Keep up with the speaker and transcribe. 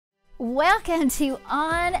Welcome to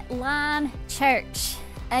Online Church.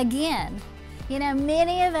 Again,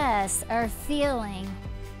 many of us are feeling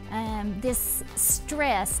this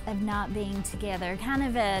stress of not being together, kind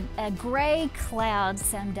of a gray cloud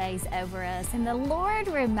some days over us. And the Lord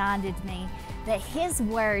reminded me that His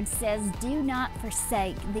Word says, do not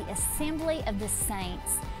forsake the assembly of the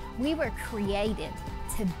saints. We were created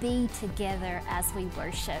to be together as we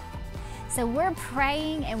worship. So we're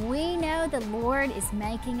praying, and we know the Lord is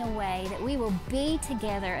making a way that we will be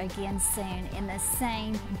together again soon in the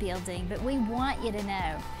same building. But we want you to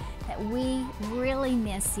know that we really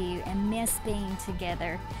miss you and miss being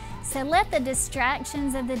together. So let the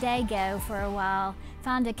distractions of the day go for a while.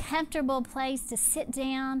 Find a comfortable place to sit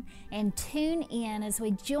down and tune in as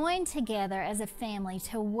we join together as a family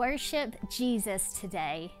to worship Jesus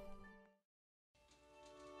today.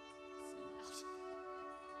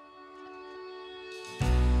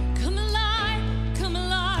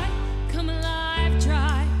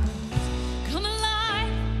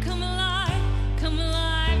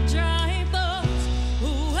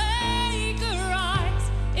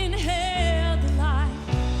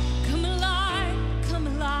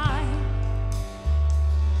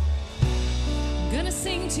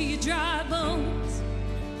 To your dry bones,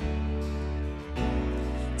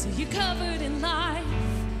 till you're covered in life.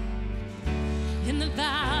 In the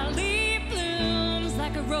valley blooms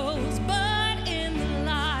like a rosebud in the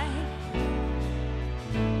light.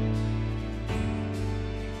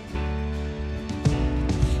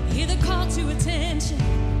 Hear the call to attention.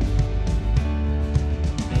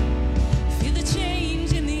 Feel the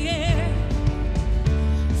change in the air.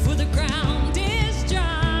 For the ground is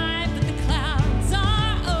dry.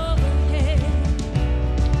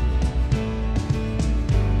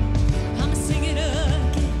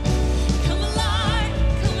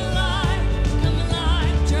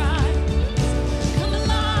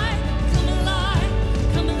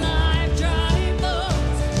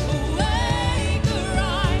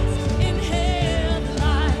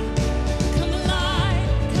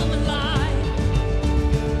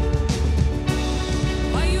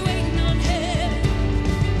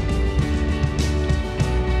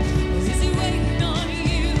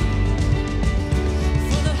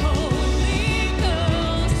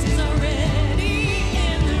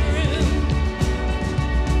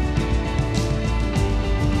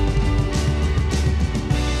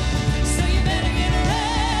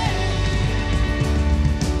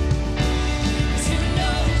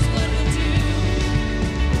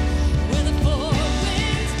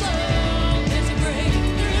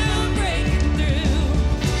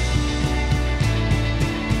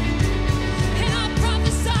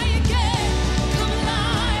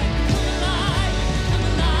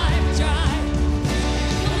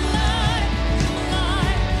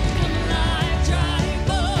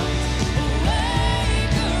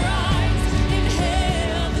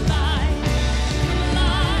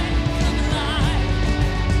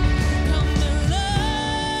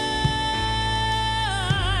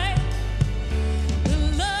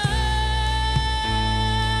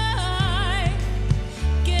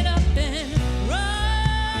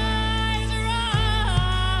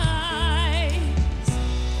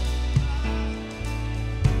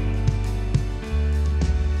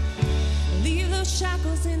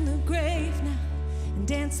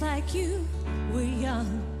 Like you were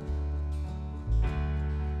young.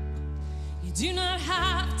 You do not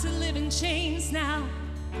have to live in chains now.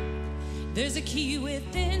 There's a key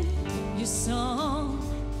within your song.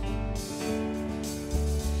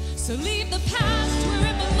 So leave the past where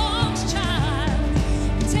it belongs, child,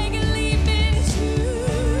 and take a leap into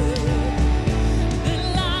the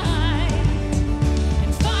light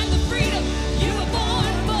and find the freedom you were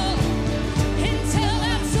born for, and tell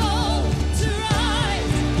that soul to rise.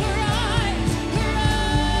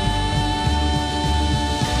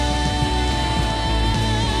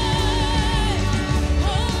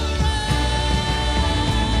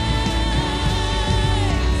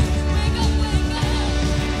 Wake up, wake up.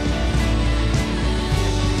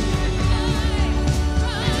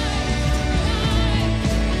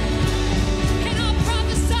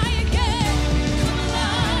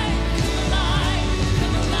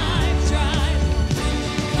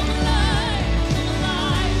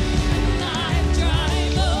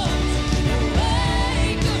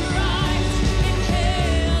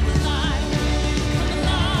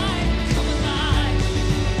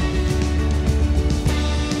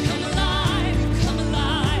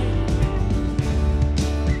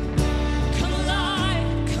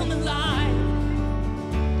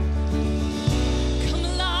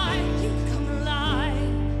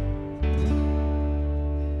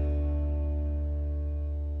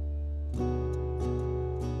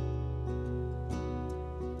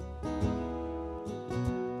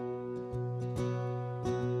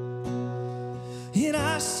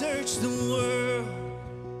 searched the world,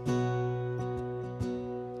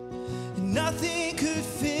 nothing could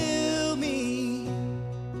fill me.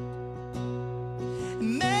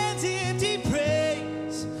 Man's empty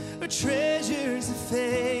praise or treasures of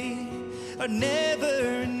faith are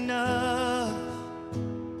never enough.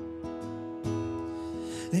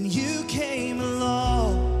 Then you came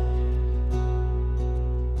along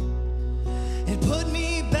and put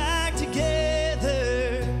me back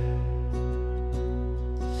together,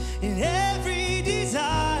 and every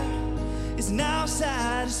desire is now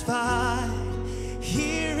satisfied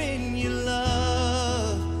here in your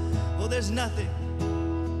love. Oh, there's nothing.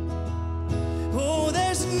 Oh,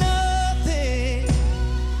 there's nothing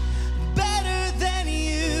better than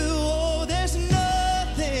you. Oh, there's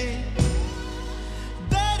nothing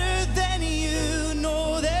better than you.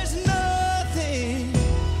 No, there's nothing,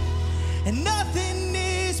 and nothing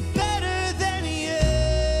is better than you.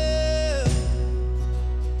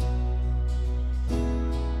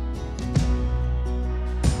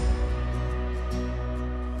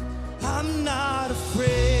 I'm not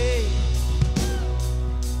afraid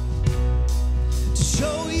to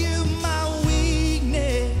show you my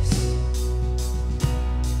weakness,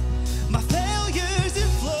 my failures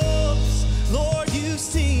and flaws. Lord, you've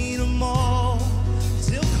seen them all.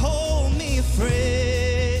 Still call me a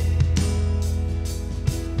friend.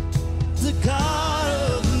 The God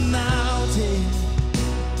of the mountain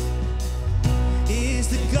is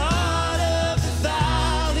the God of the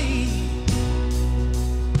valley,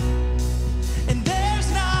 and there's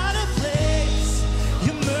not a place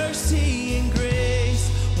your mercy and grace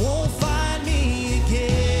won't find me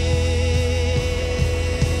again.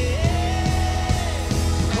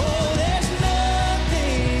 Oh, there's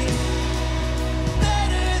nothing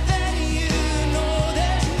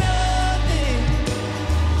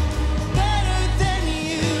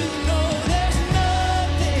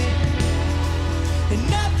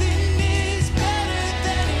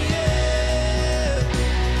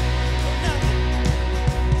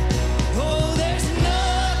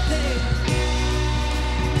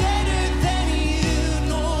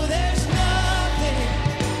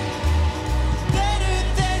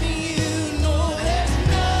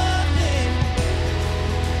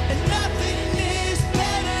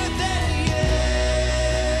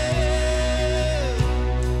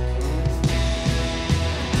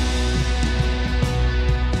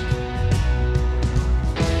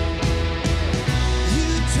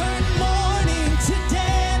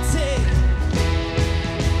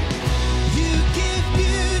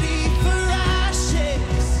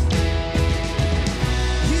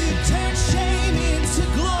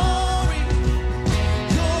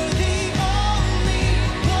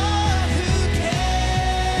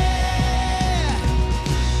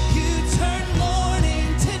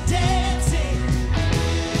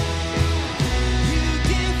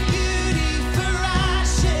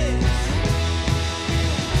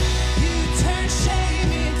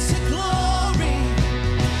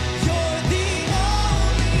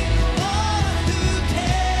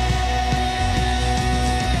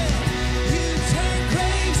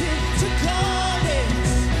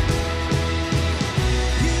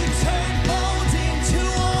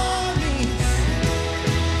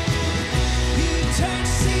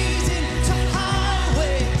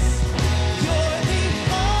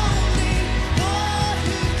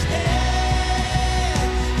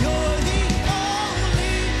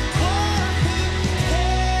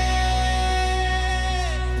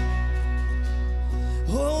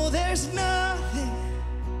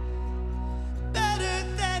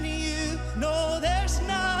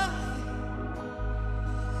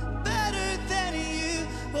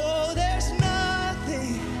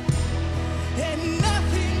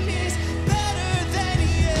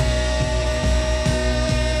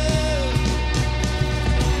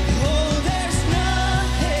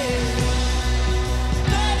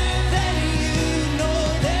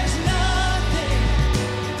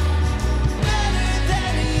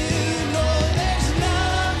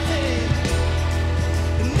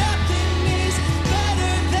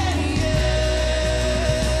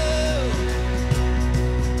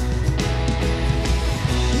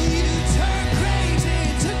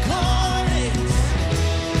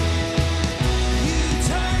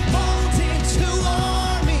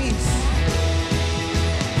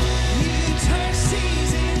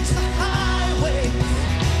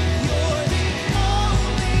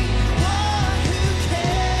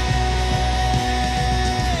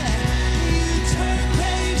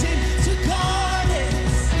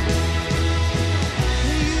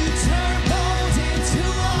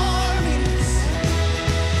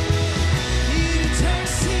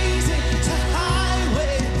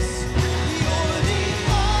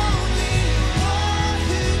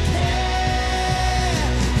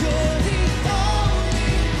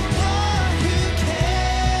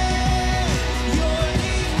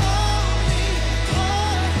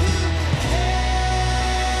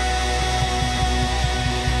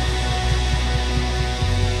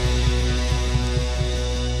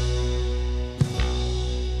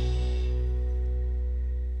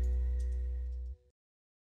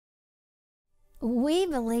We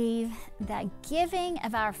believe that giving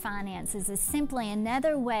of our finances is simply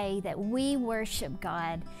another way that we worship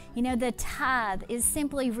God. You know, the tithe is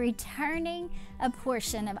simply returning a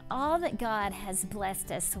portion of all that God has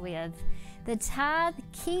blessed us with. The tithe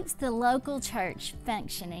keeps the local church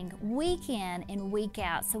functioning week in and week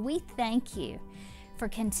out. So we thank you for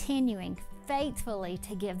continuing faithfully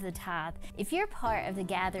to give the tithe. If you're part of the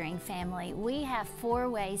Gathering family, we have 4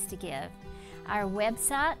 ways to give. Our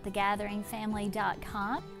website,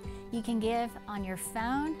 thegatheringfamily.com. You can give on your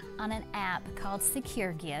phone on an app called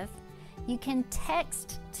Secure Give. You can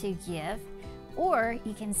text to give, or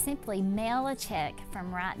you can simply mail a check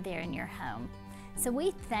from right there in your home. So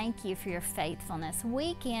we thank you for your faithfulness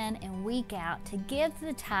week in and week out to give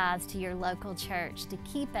the tithes to your local church to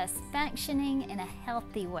keep us functioning in a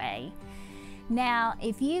healthy way. Now,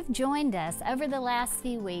 if you've joined us over the last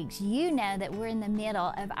few weeks, you know that we're in the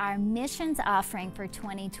middle of our missions offering for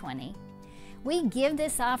 2020. We give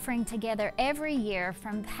this offering together every year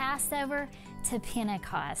from Passover to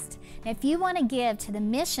Pentecost. Now, if you want to give to the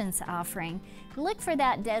missions offering, look for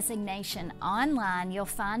that designation online. You'll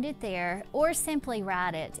find it there, or simply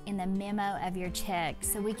write it in the memo of your check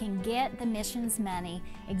so we can get the missions money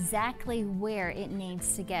exactly where it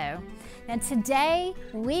needs to go. Now, today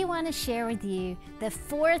we want to share with you the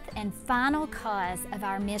 4th and final cause of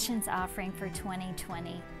our missions offering for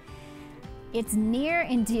 2020. It's near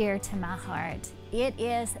and dear to my heart. It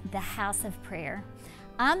is the house of prayer.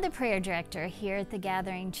 I'm the prayer director here at the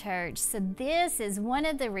Gathering Church, so this is one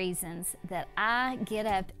of the reasons that I get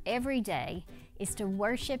up every day is to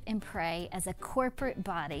worship and pray as a corporate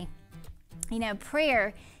body. You know,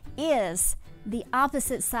 prayer is the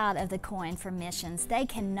opposite side of the coin for missions. They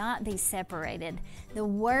cannot be separated. The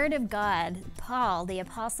Word of God, Paul, the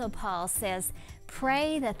Apostle Paul says,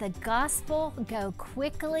 pray that the gospel go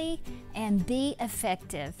quickly and be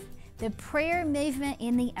effective. The prayer movement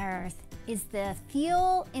in the earth is the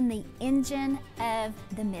fuel in the engine of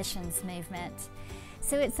the missions movement.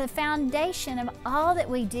 So it's the foundation of all that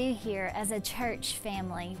we do here as a church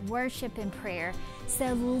family, worship and prayer.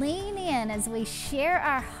 So lean in as we share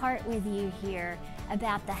our heart with you here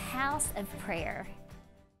about the house of prayer.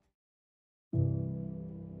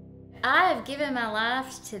 I have given my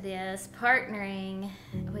life to this, partnering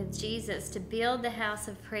with Jesus to build the house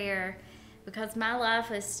of prayer, because my life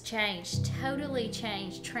was changed, totally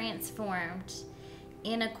changed, transformed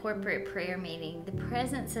in a corporate prayer meeting. The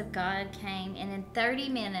presence of God came, and in 30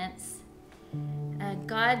 minutes,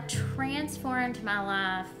 God transformed my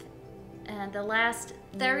life. The last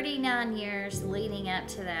 39 years leading up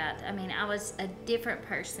to that, I mean, I was a different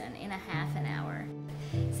person in a half an hour.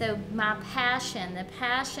 So my passion, the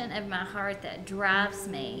passion of my heart that drives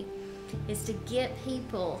me, is to get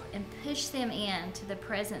people and push them into the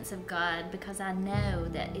presence of God, because I know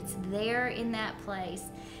that it's there in that place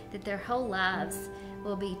that their whole lives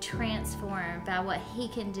will be transformed by what He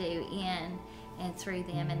can do in and through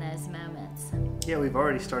them in those moments. Yeah, we've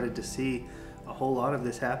already started to see a whole lot of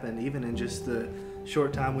this happen, even in just the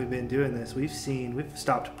short time we've been doing this. We've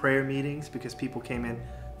stopped prayer meetings because people came in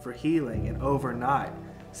for healing, and overnight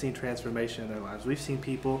seen transformation in their lives. We've seen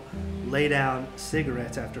people lay down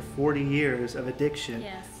cigarettes after 40 years of addiction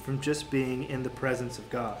from just being in the presence of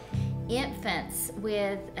God. Infants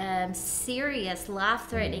with serious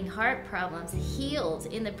life-threatening heart problems healed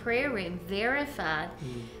in the prayer room, verified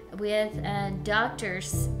with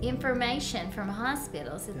doctors' information from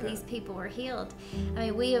hospitals that these people were healed. I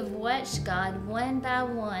mean, we have watched God one by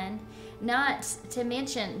one, not to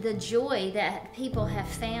mention the joy that people have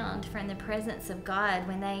found from the presence of God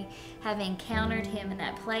when they have encountered Him in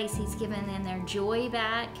that place. He's given them their joy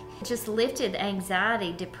back. Just lifted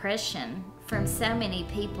anxiety, depression from so many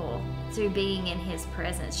people through being in His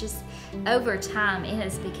presence. Just over time, it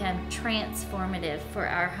has become transformative for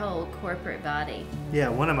our whole corporate body. Yeah,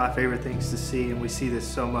 one of my favorite things to see, and we see this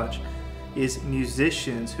so much, is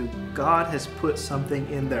musicians who God has put something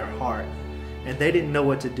in their heart, and they didn't know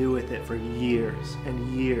what to do with it for years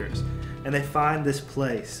and years. And they find this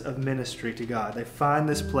place of ministry to God. They find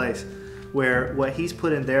this place where what He's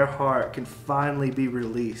put in their heart can finally be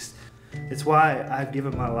released. It's why I've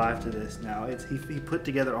given my life to this now. He put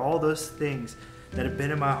together all those things that have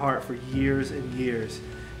been in my heart for years and years,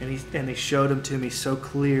 and He showed them to me so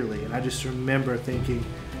clearly. And I just remember thinking,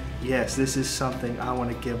 yes, this is something I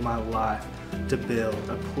want to give my life to build,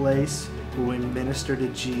 a place where we minister to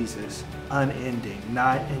Jesus unending,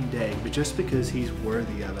 night and day, but just because He's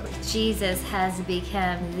worthy of it. Jesus has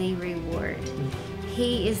become the reward.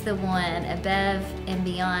 He is the one above and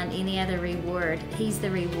beyond any other reward. He's the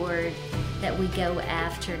reward that we go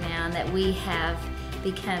after now and that we have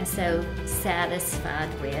become so satisfied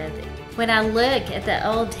with. When I look at the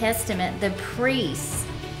Old Testament, the priests,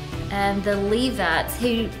 the Levites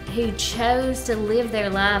who chose to live their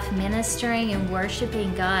life ministering and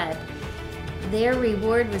worshiping God, their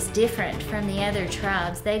reward was different from the other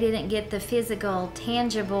tribes. They didn't get the physical,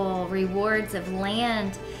 tangible rewards of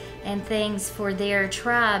land and things for their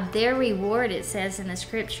tribe. Their reward, it says in the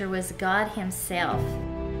scripture, was God Himself.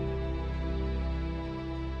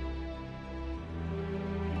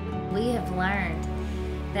 We have learned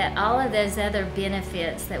that all of those other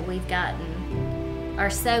benefits that we've gotten are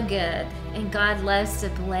so good, and God loves to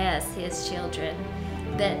bless His children.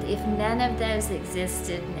 But if none of those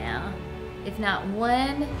existed now, if not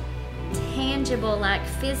one tangible, like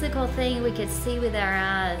physical thing we could see with our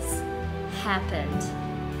eyes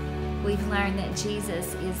happened, we've learned that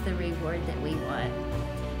Jesus is the reward that we want.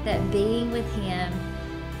 That being with Him,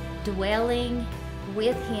 dwelling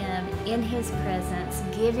with Him in His presence,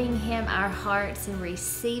 giving Him our hearts and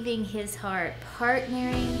receiving His heart,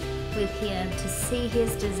 partnering with Him to see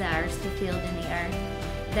His desires fulfilled in the earth,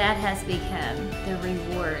 that has become the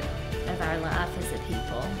reward of our life as a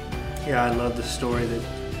people. Yeah, I love the story that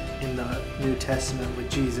in the New Testament with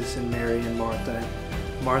Jesus and Mary and Martha.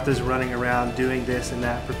 Martha's running around doing this and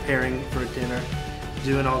that, preparing for dinner,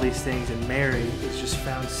 doing all these things, and Mary is just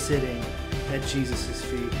found sitting at Jesus'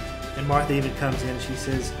 feet. And Martha even comes in and she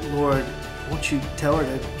says, "Lord, won't you tell her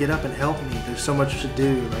to get up and help me? There's so much to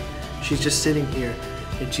do. Like, she's just sitting here."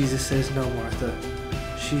 And Jesus says, "No, Martha,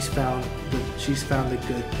 she's found the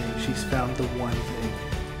good thing. She's found the one thing."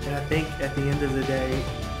 And I think at the end of the day,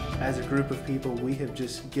 as a group of people, we have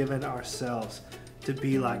just given ourselves to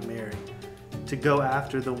be like Mary, to go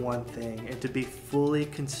after the one thing and to be fully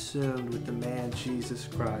consumed with the man Jesus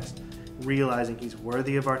Christ, realizing He's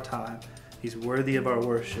worthy of our time, He's worthy of our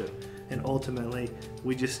worship, and ultimately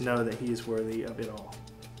we just know that He is worthy of it all.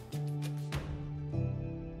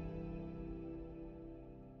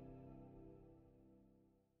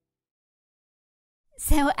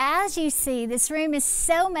 So as you see, this room is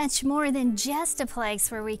so much more than just a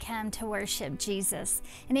place where we come to worship Jesus,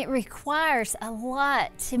 and it requires a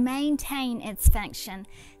lot to maintain its function.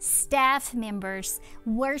 Staff members,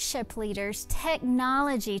 worship leaders,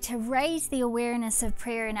 technology to raise the awareness of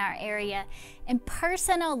prayer in our area, and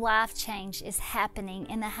personal life change is happening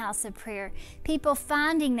in the house of prayer. People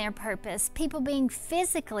finding their purpose, people being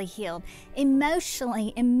physically healed,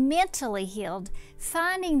 emotionally and mentally healed,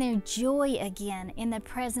 finding their joy again in the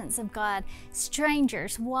presence of God,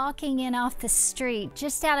 strangers walking in off the street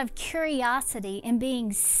just out of curiosity and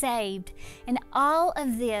being saved. And all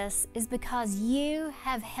of this is because you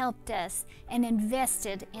have helped us and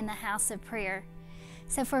invested in the house of prayer.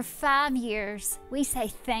 So for 5 years, we say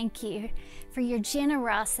thank you for your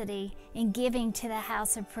generosity in giving to the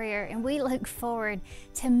house of prayer, and we look forward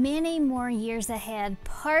to many more years ahead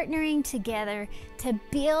partnering together to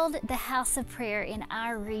build the house of prayer in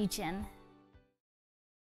our region.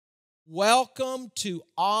 Welcome to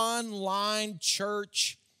Online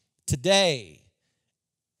Church today.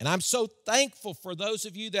 And I'm so thankful for those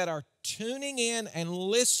of you that are tuning in and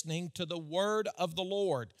listening to the word of the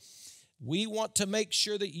Lord. We want to make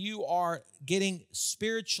sure that you are getting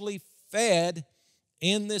spiritually fed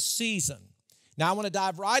in this season. Now, I want to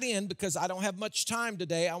dive right in because I don't have much time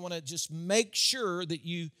today. I want to just make sure that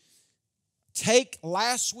you take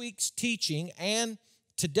last week's teaching and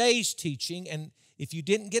today's teaching, and if you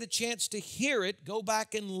didn't get a chance to hear it, go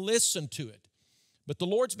back and listen to it. But the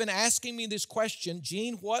Lord's been asking me this question,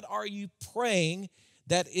 Gene, what are you praying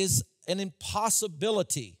that is an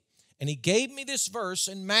impossibility? And He gave me this verse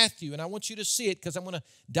in Matthew, and I want you to see it because I'm going to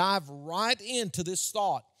dive right into this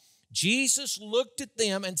thought. Jesus looked at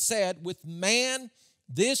them and said, with man,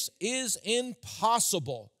 this is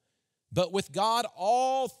impossible, but with God,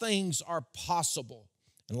 all things are possible.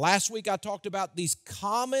 And last week I talked about these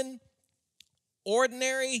common,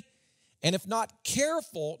 ordinary, and if not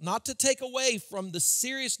careful, not to take away from the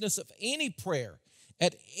seriousness of any prayer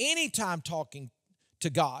at any time talking to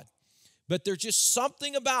God. But there's just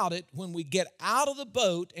something about it when we get out of the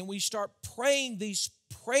boat and we start praying these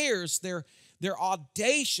prayers. They're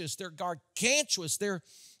audacious, they're gargantuous.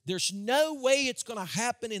 There's no way it's going to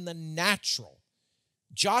happen in the natural.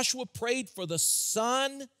 Joshua prayed for the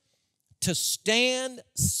sun to stand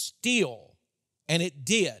still, and it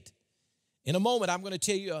did. In a moment, I'm going to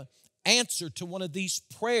tell you an answer to one of these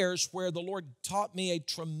prayers where the Lord taught me a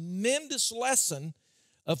tremendous lesson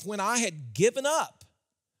of when I had given up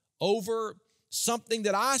over something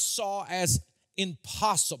that I saw as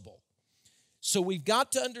impossible. So we've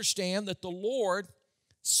got to understand that the Lord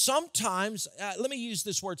sometimes, let me use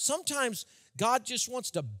this word, sometimes God just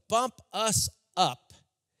wants to bump us up.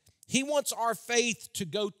 He wants our faith to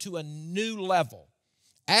go to a new level,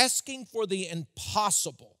 asking for the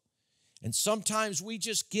impossible. And sometimes we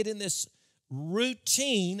just get in this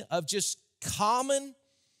routine of just common,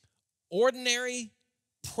 ordinary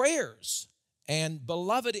prayers. And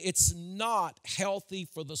beloved, it's not healthy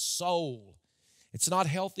for the soul. It's not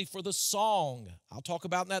healthy for the song. I'll talk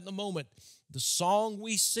about that in a moment. The song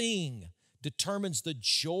we sing determines the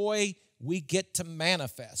joy we get to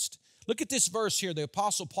manifest. Look at this verse here. The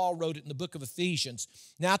Apostle Paul wrote it in the book of Ephesians.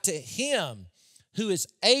 Now to him who is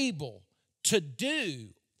able to do,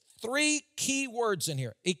 three key words in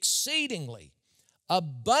here, exceedingly,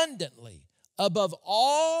 abundantly, above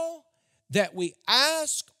all that we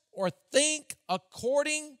ask or think,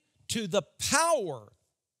 according to the power,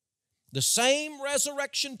 the same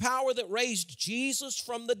resurrection power that raised Jesus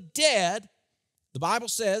from the dead. The Bible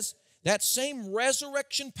says that same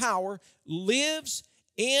resurrection power lives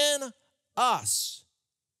in us.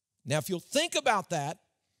 Now, if you'll think about that,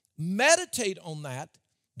 meditate on that,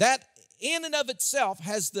 that in and of itself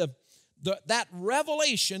has that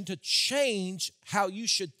revelation to change how you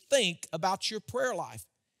should think about your prayer life.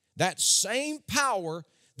 That same power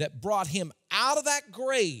that brought him out of that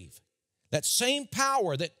grave, that same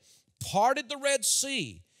power that parted the Red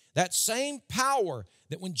Sea, that same power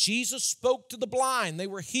that when Jesus spoke to the blind, they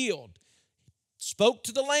were healed, spoke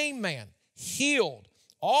to the lame man, healed.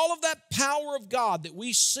 All of that power of God that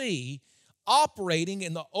we see operating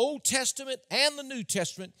in the Old Testament and the New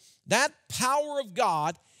Testament, that power of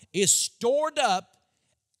God is stored up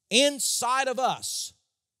inside of us.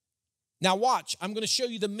 Now watch, I'm going to show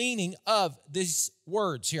you the meaning of these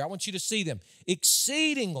words here. I want you to see them.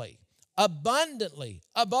 Exceedingly, abundantly,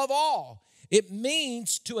 above all. It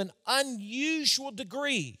means to an unusual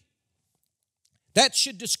degree. That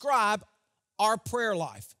should describe our prayer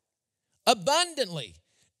life. Abundantly,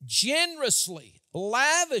 generously,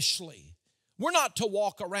 lavishly. We're not to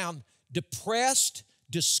walk around depressed,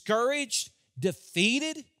 discouraged,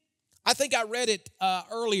 defeated. I think I read it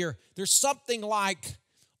earlier. There's something like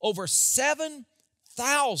over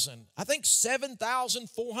 7,000, I think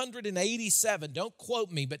 7,487, don't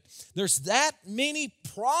quote me, but there's that many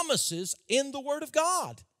promises in the Word of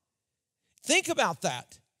God. Think about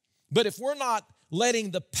that. But if we're not letting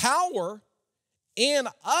the power in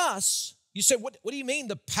us, you say, what do you mean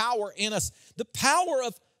the power in us? The power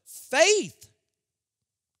of faith.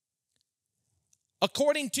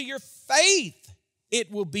 According to your faith,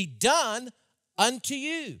 it will be done unto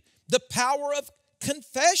you. The power of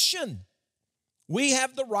confession. We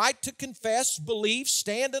have the right to confess, believe,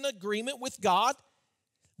 stand in agreement with God.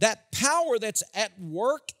 That power that's at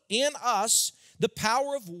work in us, the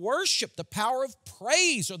power of worship, the power of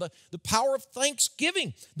praise, or the power of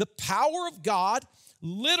thanksgiving, the power of God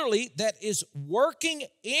literally that is working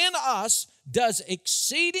in us does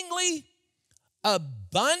exceedingly,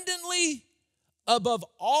 abundantly, above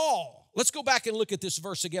all. Let's go back and look at this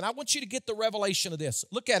verse again. I want you to get the revelation of this.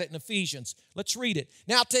 Look at it in Ephesians. Let's read it.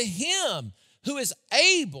 Now to him who is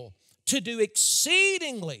able to do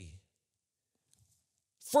exceedingly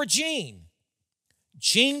for Gene's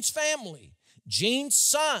family, Gene's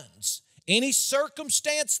sons, any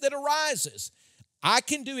circumstance that arises. I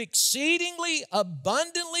can do exceedingly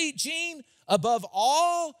abundantly, Gene, above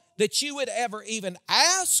all that you would ever even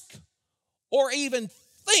ask or even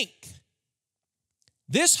think.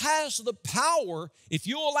 This has the power, if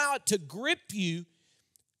you allow it to grip you,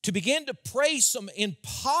 to begin to pray some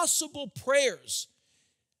impossible prayers.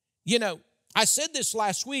 You know, I said this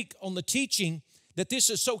last week on the teaching that this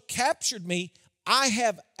has so captured me, I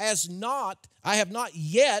have not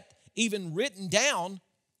yet even written down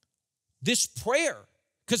this prayer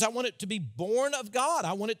because I want it to be born of God.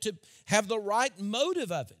 I want it to have the right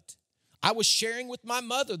motive of it. I was sharing with my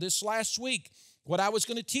mother this last week what I was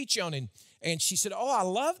going to teach on, and she said, "Oh, I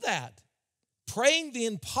love that. Praying the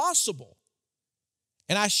impossible."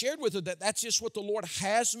 And I shared with her that that's just what the Lord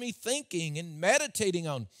has me thinking and meditating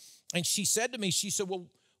on. And she said to me, she said, "Well,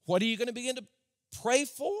 what are you going to begin to pray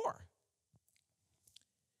for?"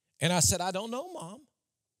 And I said, "I don't know, Mom.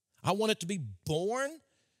 I want it to be born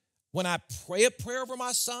when I pray a prayer over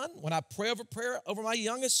my son, when I pray a prayer over my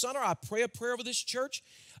youngest son, or I pray a prayer over this church.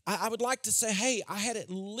 I would like to say, hey, I had at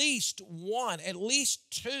least one, at least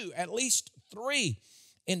two, at least three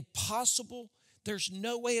impossible. There's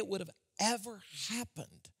no way it would have ever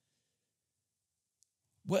happened.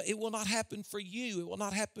 Well, it will not happen for you. It will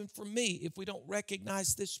not happen for me if we don't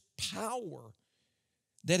recognize this power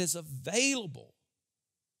that is available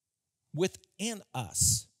within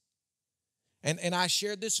us. And I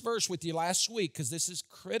shared this verse with you last week because this is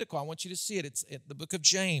critical. I want you to see it. It's in the book of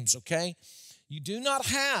James, okay? You do not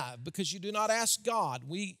have because you do not ask God.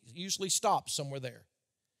 We usually stop somewhere there.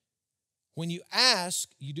 When you ask,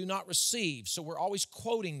 you do not receive. So we're always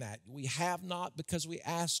quoting that. We have not because we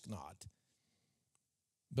ask not.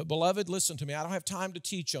 But beloved, listen to me. I don't have time to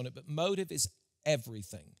teach on it, but motive is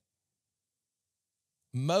everything.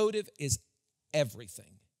 Motive is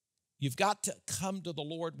everything. You've got to come to the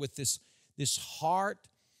Lord with this heart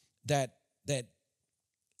that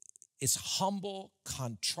is humble,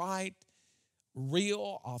 contrite,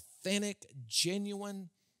 real, authentic, genuine.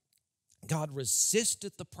 God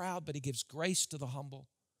resisteth the proud, but he gives grace to the humble.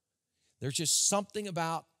 There's just something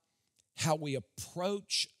about how we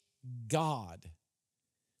approach God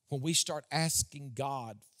when we start asking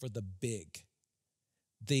God for the big,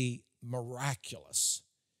 the miraculous.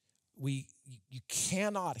 You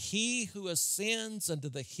cannot, he who ascends unto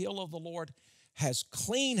the hill of the Lord has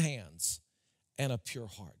clean hands and a pure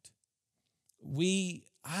heart.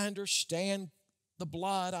 I understand the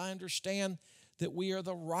blood. I understand that we are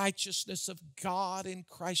the righteousness of God in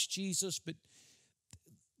Christ Jesus, but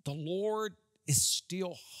the Lord is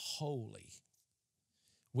still holy.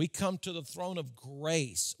 We come to the throne of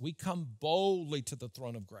grace. We come boldly to the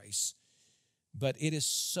throne of grace. But it is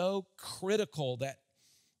so critical that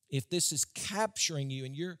if this is capturing you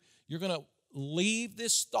and you're going to leave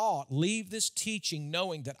this thought, leave this teaching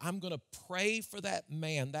knowing that I'm going to pray for that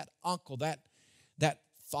man, that uncle, that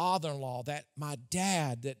father-in-law, that my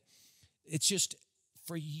dad, that it's just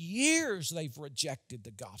for years they've rejected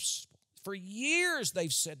the gospel. For years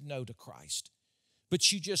they've said no to Christ. But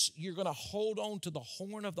you're going to hold on to the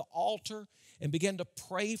horn of the altar and begin to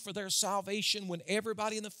pray for their salvation when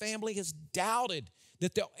everybody in the family has doubted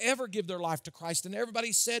that they'll ever give their life to Christ. And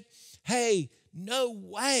everybody said, hey, no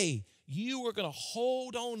way. You are going to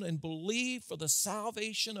hold on and believe for the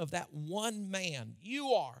salvation of that one man.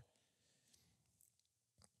 You are.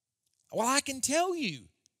 Well, I can tell you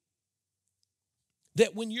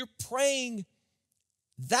that when you're praying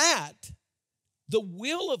that, the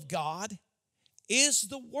will of God is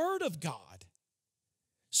the Word of God.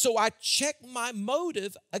 So I check my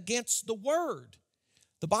motive against the Word.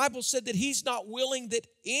 The Bible said that He's not willing that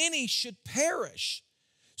any should perish.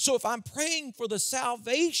 So if I'm praying for the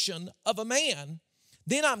salvation of a man,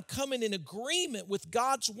 then I'm coming in agreement with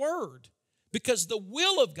God's Word, because the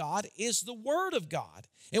will of God is the Word of God.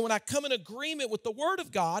 And when I come in agreement with the Word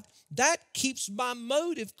of God, that keeps my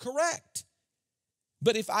motive correct.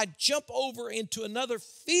 But if I jump over into another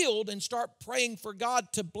field and start praying for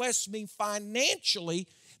God to bless me financially,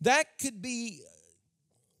 that could be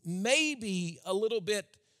maybe a little bit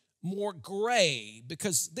more gray,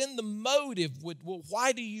 because then the motive would, well,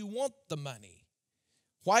 why do you want the money?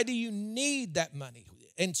 Why do you need that money?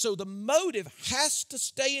 And so the motive has to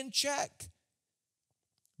stay in check.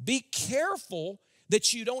 Be careful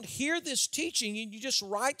that you don't hear this teaching and you just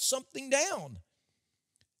write something down.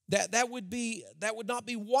 That would not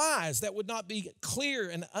be wise. That would not be clear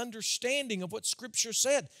and understanding of what Scripture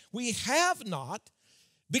said. We have not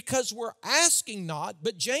because we're asking not,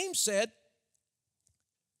 but James said,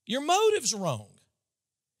 your motive's wrong.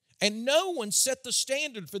 And no one set the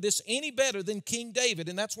standard for this any better than King David,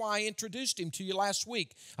 and that's why I introduced him to you last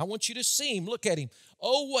week. I want you to see him. Look at him.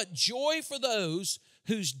 Oh, what joy for those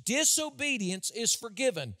whose disobedience is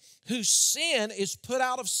forgiven, whose sin is put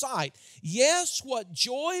out of sight. Yes, what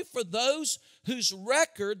joy for those whose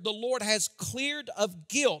record the Lord has cleared of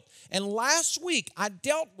guilt. And last week I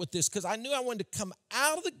dealt with this because I knew I wanted to come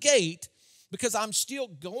out of the gate, because I'm still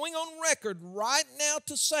going on record right now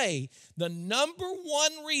to say the number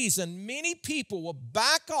one reason many people will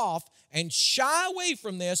back off and shy away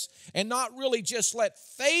from this and not really just let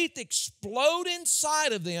faith explode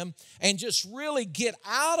inside of them and just really get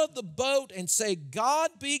out of the boat and say, God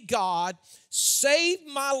be God, save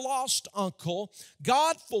my lost uncle,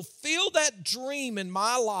 God fulfill that dream in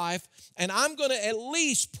my life, and I'm going to at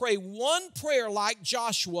least pray one prayer like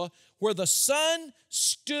Joshua, where the sun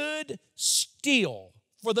stood still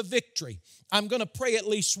for the victory. I'm going to pray at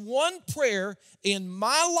least one prayer in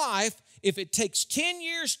my life. If it takes 10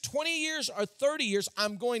 years, 20 years, or 30 years,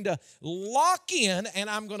 I'm going to lock in and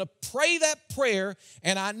I'm going to pray that prayer.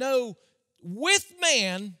 And I know with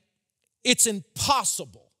man, it's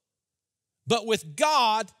impossible. But with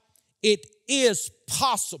God, it is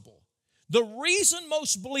possible. The reason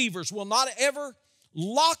most believers will not ever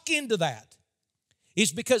lock into that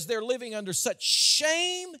is because they're living under such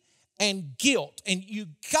shame and guilt. And you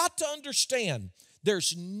got to understand,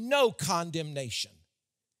 there's no condemnation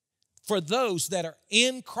for those that are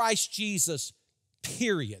in Christ Jesus,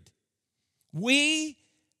 period. We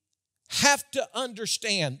have to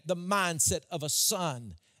understand the mindset of a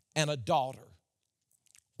son and a daughter.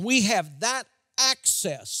 We have that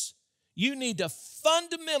access, you need to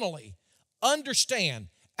fundamentally understand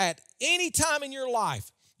at any time in your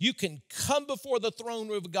life, you can come before the throne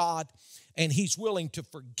room of God and He's willing to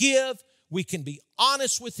forgive. We can be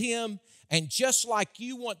honest with Him. And just like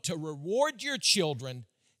you want to reward your children,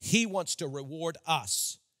 He wants to reward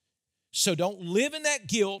us. So don't live in that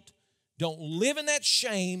guilt. Don't live in that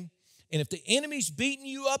shame. And if the enemy's beating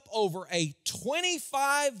you up over a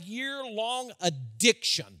 25-year-long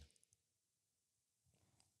addiction,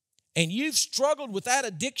 and you've struggled with that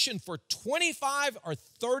addiction for 25 or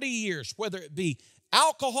 30 years, whether it be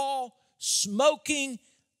alcohol, smoking,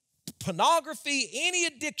 pornography, any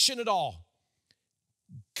addiction at all,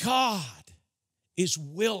 God is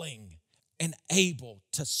willing and able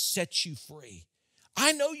to set you free.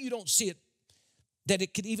 I know you don't see it, that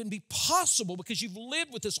it could even be possible because you've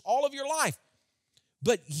lived with this all of your life.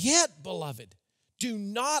 But yet, beloved, do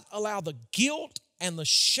not allow the guilt and the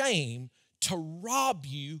shame to rob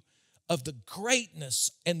you of the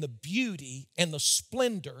greatness and the beauty and the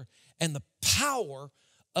splendor and the power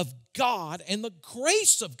of God and the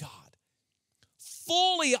grace of God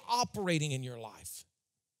fully operating in your life.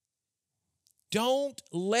 Don't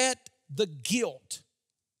let the guilt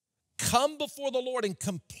come before the Lord in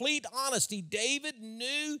complete honesty. David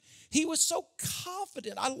knew, he was so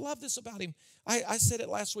confident. I love this about him. I said it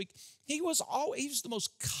last week. He was the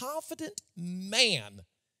most confident man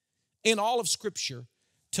in all of Scripture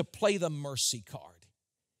to play the mercy card.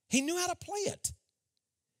 He knew how to play it.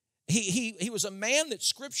 He was a man that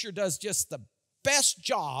Scripture does just the best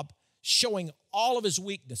job showing all of his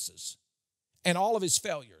weaknesses and all of his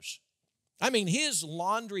failures. I mean, his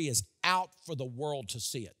laundry is out for the world to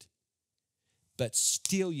see it. But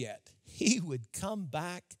still yet, he would come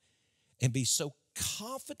back and be so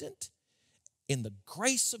confident in the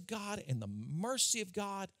grace of God and the mercy of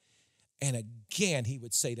God. And again, he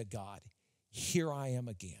would say to God, here I am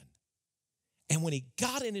again. And when he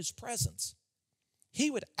got in His presence, he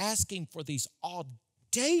would ask Him for these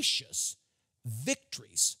audacious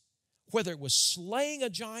victories, whether it was slaying a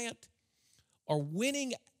giant or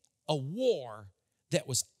winning a war that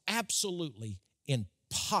was absolutely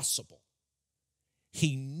impossible.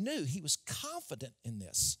 He knew, he was confident in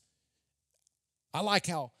this. I like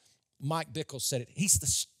how Mike Bickle said it. He's the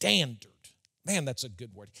standard. Man, that's a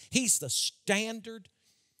good word. He's the standard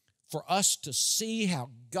for us to see how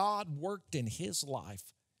God worked in His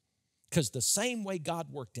life. Because the same way God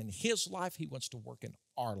worked in His life, He wants to work in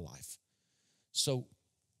our life. So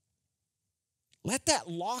let that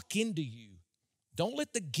lock into you. Don't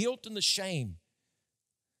let the guilt and the shame.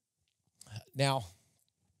 Now,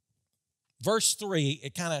 verse 3,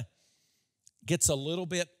 it kind of gets a little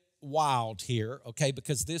bit wild here, okay,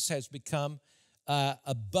 because this has become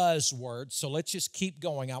a buzzword. So let's just keep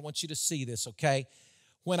going. I want you to see this, okay?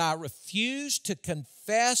 When I refuse to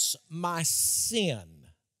confess my sin,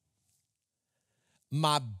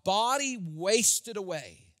 my body wasted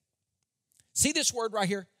away. See this word right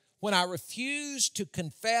here? When I refuse to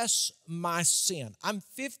confess my sin. I'm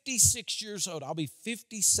 56 years old. I'll be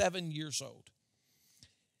 57 years old.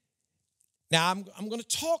 Now, I'm going to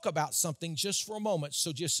talk about something just for a moment,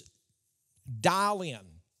 so just dial in.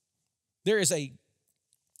 There is a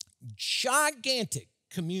gigantic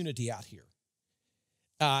community out here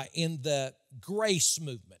in the grace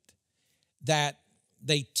movement that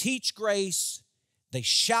they teach grace, they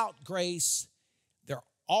shout grace, they're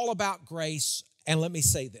all about grace. And let me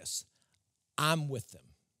say this, I'm with them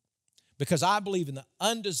because I believe in the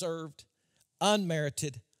undeserved,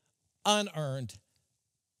 unmerited, unearned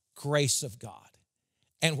grace of God.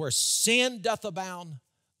 And where sin doth abound,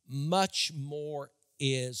 much more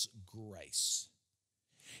is grace.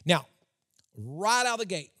 Now, right out of the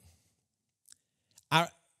gate,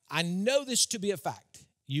 I know this to be a fact.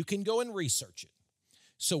 You can go and research it.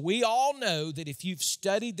 So we all know that if you've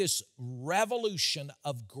studied this revolution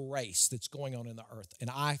of grace that's going on in the earth, and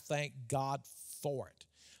I thank God for it.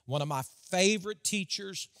 One of my favorite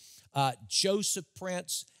teachers, Joseph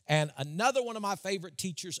Prince, and another one of my favorite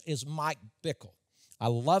teachers is Mike Bickle. I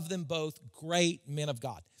love them both, great men of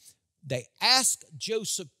God. They asked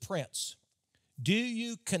Joseph Prince, do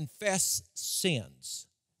you confess sins?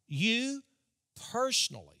 You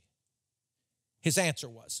personally. His answer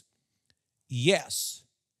was, yes,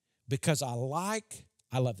 because I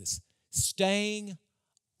love this, staying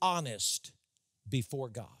honest before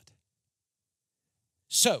God.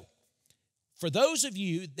 So, for those of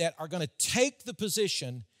you that are going to take the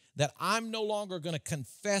position that I'm no longer going to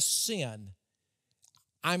confess sin,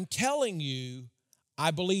 I'm telling you, I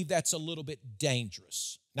believe that's a little bit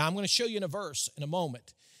dangerous. Now, I'm going to show you in a verse in a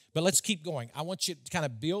moment, but let's keep going. I want you to kind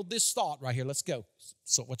of build this thought right here. Let's go.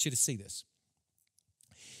 So I want you to see this.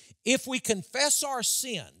 If we confess our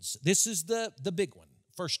sins, this is the big one,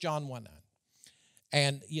 1 John 1:9.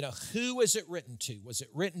 And, who is it written to? Was it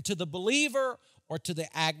written to the believer or to the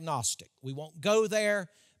agnostic? We won't go there,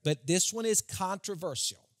 but this one is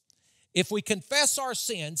controversial. If we confess our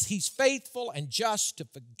sins, He's faithful and just to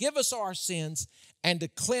forgive us our sins and to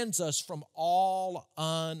cleanse us from all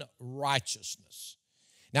unrighteousness.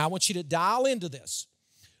 Now, I want you to dial into this.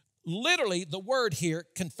 Literally, the word here,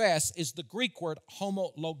 confess, is the Greek word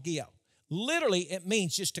homologio. Literally, it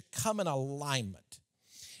means just to come in alignment.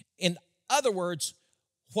 In other words,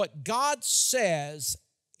 what God says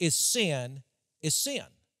is sin is sin.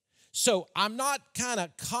 So I'm not kind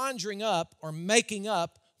of conjuring up or making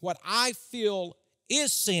up what I feel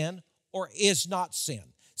is sin or is not sin.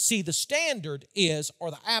 See, the standard is, or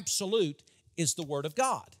the absolute, is the Word of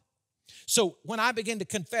God. So when I begin to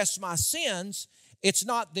confess my sins, it's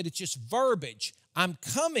not that it's just verbiage. I'm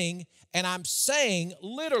coming and I'm saying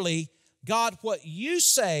literally, God, what you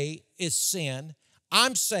say is sin,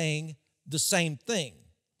 I'm saying the same thing.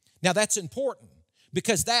 Now that's important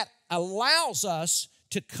because that allows us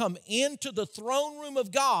to come into the throne room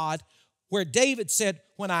of God where David said,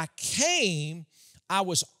 when I came, I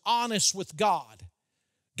was honest with God.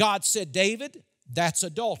 God said, David, that's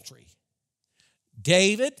adultery.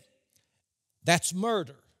 David, that's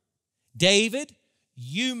murder. David,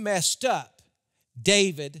 you messed up.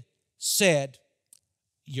 David said,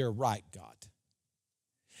 you're right, God.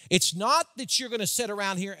 It's not that you're going to sit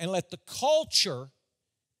around here and let the culture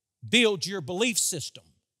build your belief system.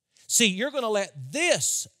 See, you're going to let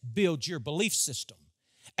this build your belief system.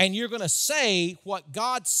 And you're going to say what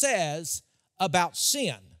God says about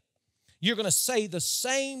sin. You're going to say the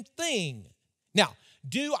same thing. Now,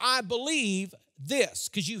 do I believe this?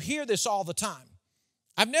 Because you hear this all the time.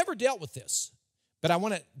 I've never dealt with this, but I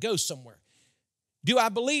want to go somewhere. Do I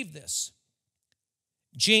believe this?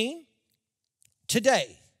 Gene,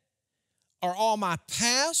 today, are all my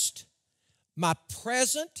past, my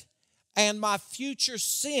present, and my future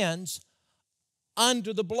sins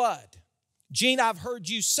under the blood? Gene, I've heard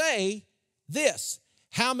you say this.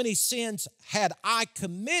 How many sins had I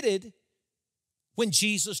committed when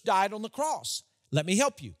Jesus died on the cross? Let me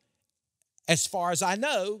help you. As far as I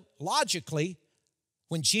know, logically,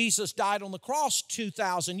 when Jesus died on the cross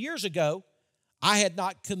 2,000 years ago, I had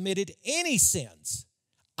not committed any sins.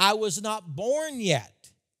 I was not born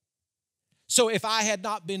yet. So if I had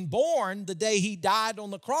not been born the day He died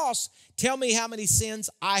on the cross, tell me how many sins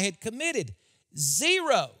I had committed.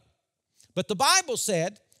 0. But the Bible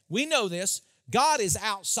said, we know this, God is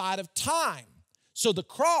outside of time. So the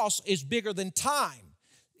cross is bigger than time.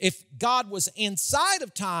 If God was inside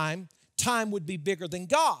of time, time would be bigger than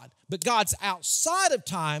God. But God's outside of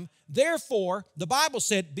time. Therefore, the Bible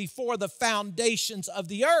said, before the foundations of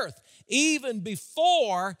the earth, even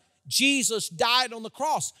before Jesus died on the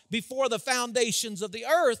cross, before the foundations of the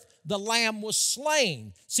earth, the Lamb was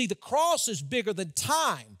slain. See, the cross is bigger than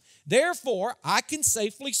time. Therefore, I can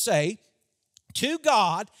safely say to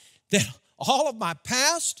God that all of my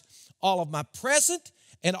past, all of my present,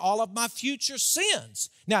 and all of my future sins.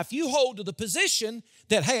 Now, if you hold to the position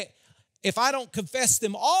that, hey, if I don't confess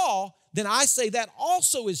them all, then I say that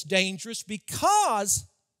also is dangerous, because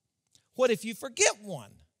what if you forget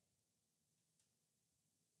one?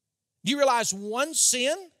 Do you realize one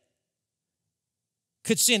sin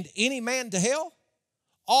could send any man to hell?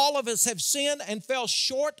 All of us have sinned and fell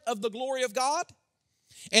short of the glory of God.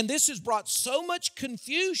 And this has brought so much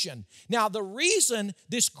confusion. Now, the reason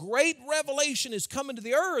this great revelation is coming to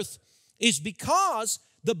the earth is because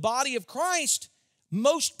the body of Christ,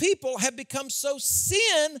 most people have become so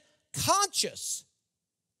sin conscious.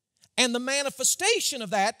 And the manifestation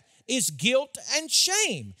of that is guilt and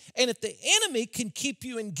shame. And if the enemy can keep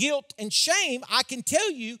you in guilt and shame, I can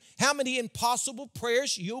tell you how many impossible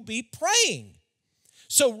prayers you'll be praying.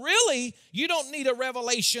 So really, you don't need a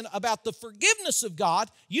revelation about the forgiveness of God.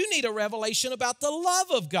 You need a revelation about the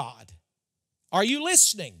love of God. Are you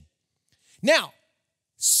listening? Now,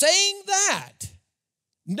 saying that,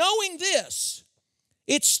 knowing this,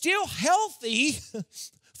 it's still healthy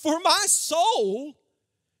for my soul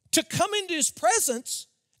to come into His presence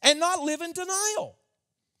and not live in denial.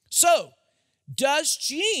 So, does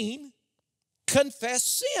Gene confess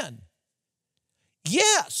sin?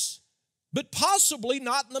 Yes. But possibly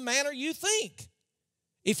not in the manner you think.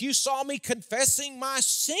 If you saw me confessing my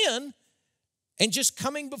sin and just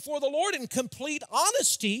coming before the Lord in complete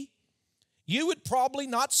honesty, you would probably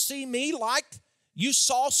not see me like you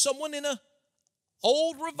saw someone in an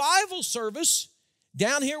old revival service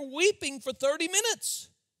down here weeping for 30 minutes.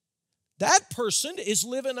 That person is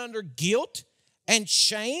living under guilt and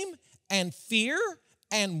shame and fear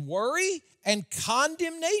and worry and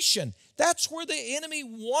condemnation. That's where the enemy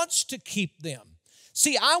wants to keep them.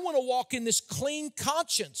 See, I want to walk in this clean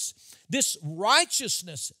conscience, this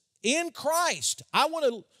righteousness in Christ. I want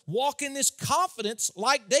to walk in this confidence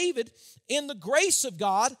like David in the grace of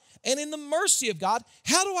God and in the mercy of God.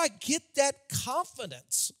 How do I get that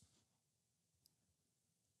confidence?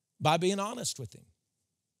 By being honest with Him.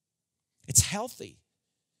 It's healthy.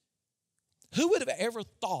 Who would have ever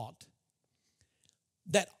thought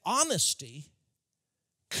that honesty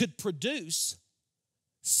could produce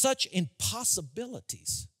such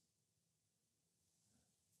impossibilities?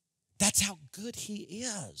 That's how good He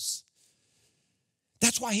is.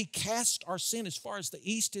 That's why He cast our sin as far as the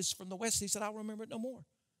east is from the west. He said, I'll remember it no more.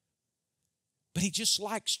 But He just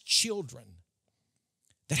likes children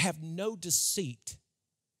that have no deceit.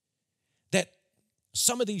 That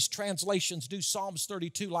some of these translations do Psalms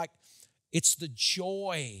 32 like it's the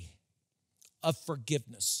joy of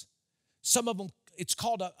forgiveness. Some of them, it's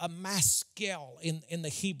called a maskell in the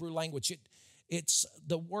Hebrew language. It's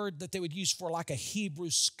the word that they would use for like a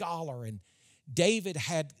Hebrew scholar. And David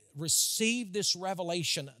had received this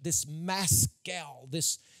revelation, this maskell,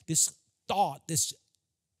 this thought, this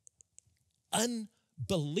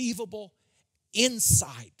unbelievable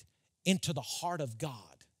insight into the heart of God.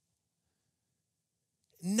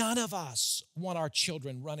 None of us want our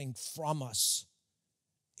children running from us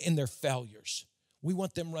in their failures. We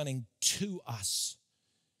want them running to us.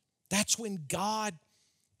 That's when God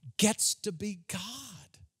gets to be God.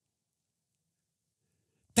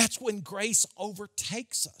 That's when grace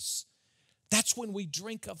overtakes us. That's when we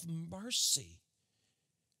drink of mercy.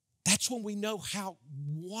 That's when we know how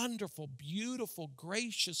wonderful, beautiful,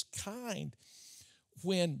 gracious, kind.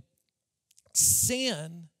 When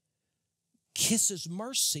sin kisses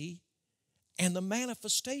mercy and the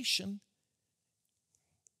manifestation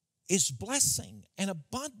is blessing and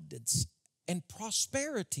abundance and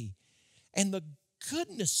prosperity and the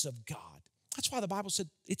goodness of God. That's why the Bible said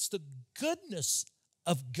it's the goodness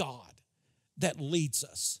of God that leads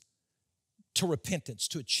us to repentance,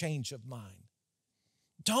 to a change of mind.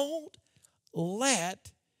 Don't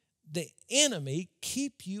let the enemy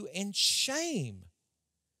keep you in shame.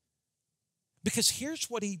 Because here's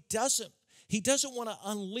what he doesn't want to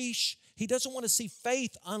unleash. He doesn't want to see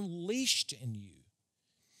faith unleashed in you.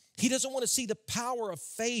 He doesn't want to see the power of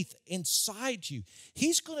faith inside you.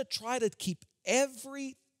 He's going to try to keep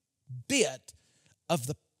every bit of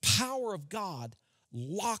the power of God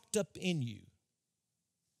locked up in you.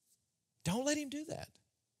 Don't let him do that.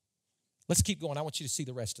 Let's keep going. I want you to see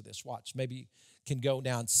the rest of this. Watch. Maybe you can go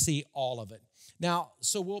now and see all of it. Now,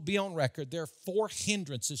 so we'll be on record. There are 4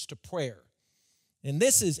 hindrances to prayer. And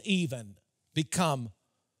this has even become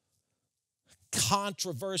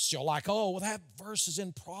controversial. Like, oh, well, that verse is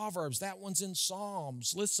in Proverbs. That one's in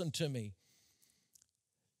Psalms. Listen to me.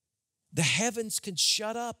 The heavens can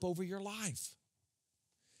shut up over your life.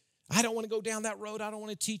 I don't want to go down that road. I don't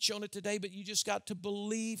want to teach on it today, but you just got to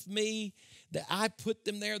believe me that I put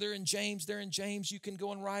them there. They're in James. They're in James. You can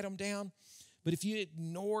go and write them down. But if you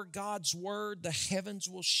ignore God's word, the heavens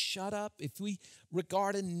will shut up. If we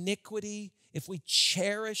regard iniquity, if we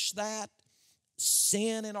cherish that,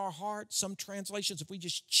 sin in our heart, some translations, if we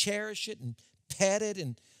just cherish it and pet it,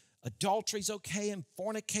 and adultery's okay and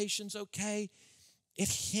fornication's okay, it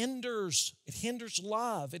hinders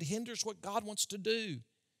love. It hinders what God wants to do.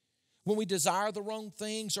 When we desire the wrong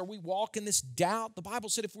things or we walk in this doubt, the Bible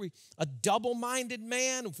said if we're a double-minded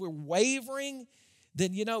man, if we're wavering,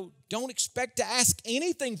 then, don't expect to ask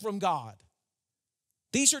anything from God.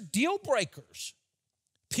 These are deal breakers,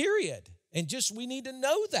 period. And just we need to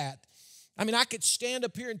know that. I mean, I could stand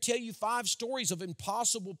up here and tell you 5 stories of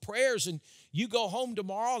impossible prayers, and you go home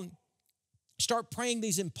tomorrow and start praying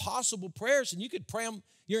these impossible prayers, and you could pray them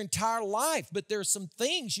your entire life. But there are some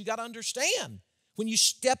things you got to understand when you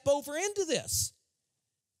step over into this.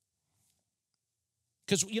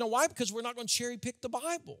 Because you know why? Because we're not going to cherry pick the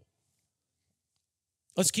Bible.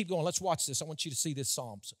 Let's keep going. Let's watch this. I want you to see this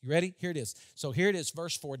Psalms. You ready? Here it is. So here it is,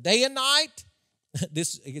 verse 4. Day and night, it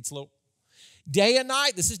gets a little. Day and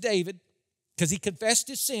night, this is David, because he confessed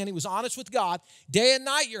his sin. He was honest with God. Day and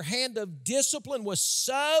night, your hand of discipline was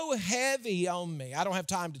so heavy on me. I don't have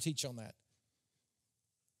time to teach on that.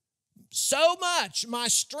 So much, my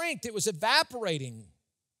strength, it was evaporating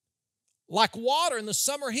like water in the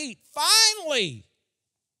summer heat. Finally,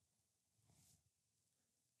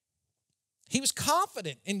 he was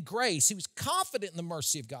confident in grace. He was confident in the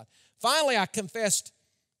mercy of God. Finally, I confessed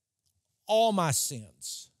all my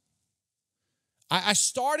sins. I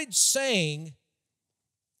started saying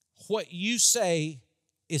what you say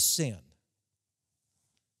is sin.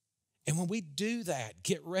 And when we do that,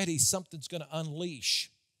 get ready, something's going to unleash.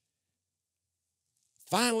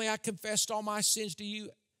 Finally, I confessed all my sins to you,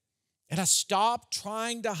 and I stopped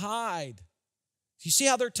trying to hide. You see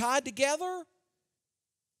how they're tied together?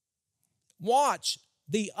 Watch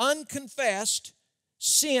the unconfessed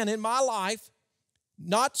sin in my life,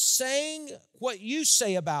 not saying what you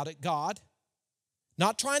say about it, God,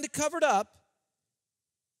 not trying to cover it up.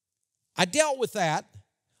 I dealt with that.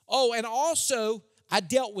 Oh, and also I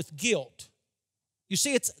dealt with guilt. You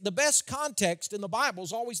see, it's the best context in the Bible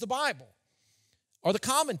is always the Bible or the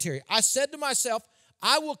commentary. I said to myself,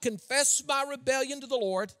 I will confess my rebellion to the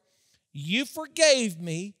Lord. You forgave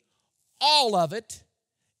me, all of it.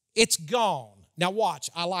 It's gone. Now watch,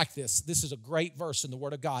 I like this. This is a great verse in the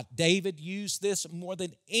Word of God. David used this more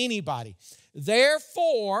than anybody.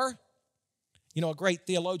 Therefore, a great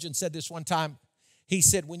theologian said this one time. He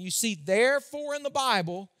said, when you see therefore in the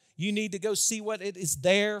Bible, you need to go see what it is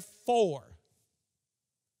there for.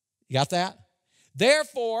 You got that?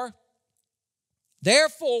 Therefore,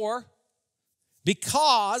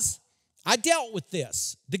 because I dealt with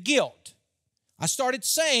this, the guilt, I started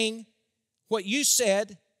saying what you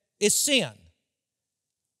said is sin.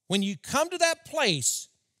 When you come to that place,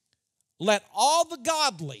 let all the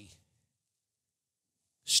godly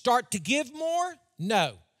start to give more?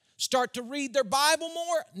 No. Start to read their Bible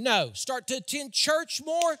more? No. Start to attend church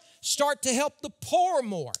more? Start to help the poor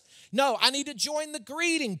more? No. I need to join the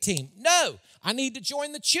greeting team? No. I need to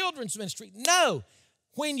join the children's ministry? No.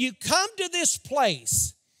 When you come to this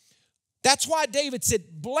place, that's why David said,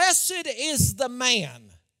 blessed is the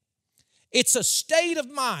man. It's a state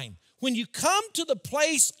of mind. When you come to the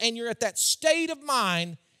place and you're at that state of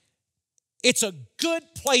mind, it's a good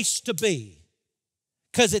place to be.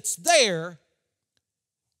 Because it's there,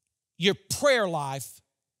 your prayer life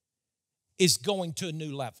is going to a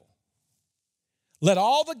new level. Let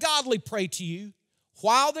all the godly pray to you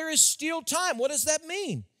while there is still time. What does that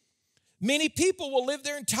mean? Many people will live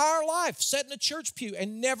their entire life sat in a church pew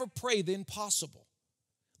and never pray the impossible.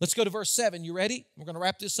 Let's go to verse 7. You ready? We're going to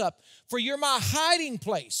wrap this up. For you're my hiding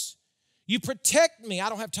place. You protect me. I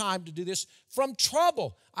don't have time to do this. From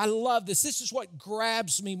trouble. I love this. This is what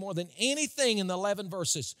grabs me more than anything in the 11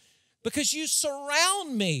 verses. Because you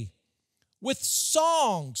surround me with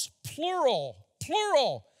songs, plural,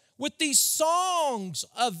 with these songs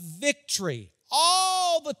of victory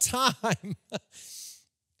all the time.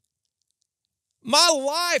 My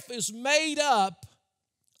life is made up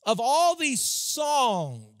of all these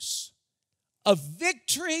songs of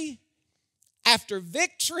victory after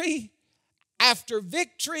victory after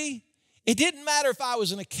victory. It didn't matter if I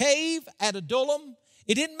was in a cave at Adullam.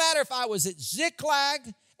 It didn't matter if I was at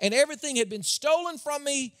Ziklag and everything had been stolen from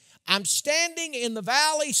me. I'm standing in the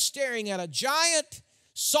valley staring at a giant.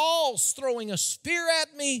 Saul's throwing a spear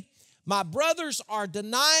at me. My brothers are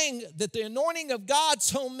denying that the anointing of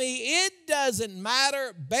God's on me. It doesn't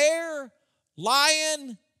matter. Bear,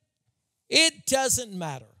 lion, it doesn't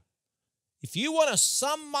matter. If you want to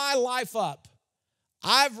sum my life up,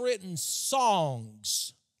 I've written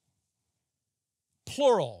songs,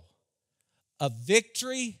 plural, of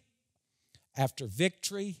victory after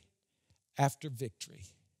victory after victory.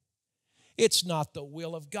 It's not the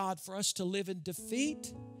will of God for us to live in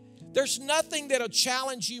defeat. There's nothing that'll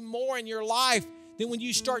challenge you more in your life than when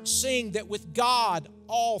you start seeing that with God,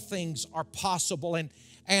 all things are possible,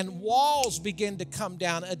 and walls begin to come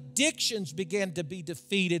down, addictions begin to be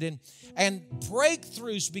defeated, and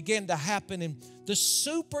breakthroughs begin to happen, and the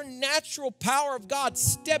supernatural power of God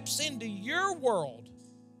steps into your world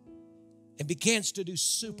and begins to do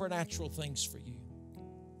supernatural things for you.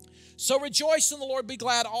 So rejoice in the Lord, be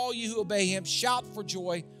glad, all you who obey Him. Shout for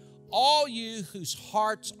joy, all you whose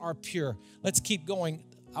hearts are pure. Let's keep going.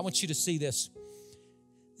 I want you to see this.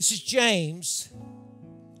 This is James.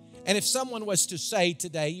 And if someone was to say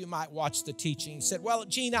today, you might watch the teaching, he said, well,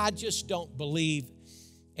 Gene, I just don't believe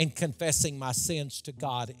in confessing my sins to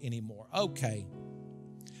God anymore. Okay.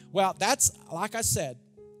 Well, that's, like I said,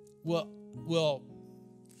 we'll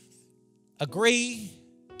agree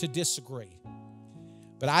to disagree.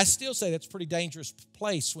 But I still say that's a pretty dangerous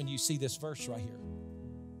place when you see this verse right here.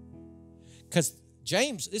 Because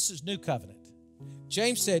James, this is new covenant.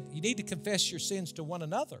 James said you need to confess your sins to one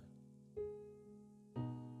another.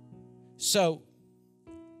 So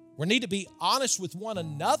we need to be honest with one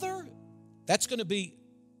another. That's going to be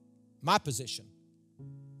my position.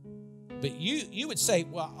 But you would say,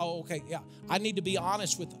 well, okay, yeah, I need to be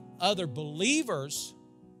honest with other believers,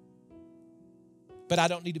 but I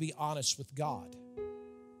don't need to be honest with God.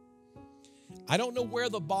 I don't know where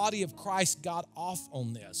the body of Christ got off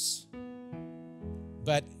on this,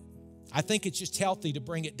 but I think it's just healthy to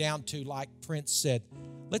bring it down to, like Prince said,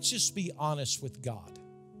 let's just be honest with God.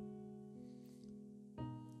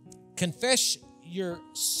 Confess your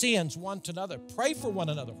sins one to another. Pray for one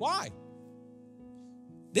another. Why?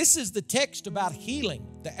 This is the text about healing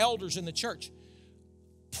the elders in the church.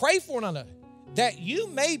 Pray for one another that you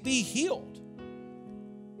may be healed.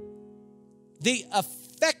 The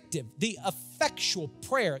effectual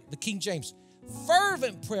prayer, the King James,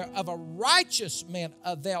 fervent prayer of a righteous man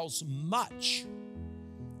avails much.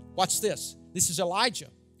 Watch this. This is Elijah.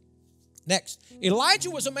 Next, Elijah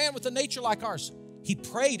was a man with a nature like ours. He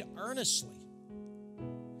prayed earnestly.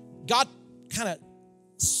 God kind of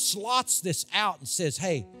slots this out and says,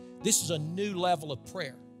 hey, this is a new level of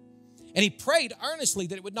prayer. And he prayed earnestly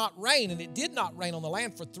that it would not rain, and it did not rain on the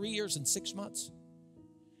land for 3 years and 6 months.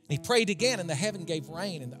 And he prayed again, and the heaven gave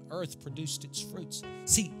rain, and the earth produced its fruits.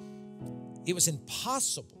 See, it was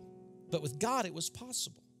impossible, but with God it was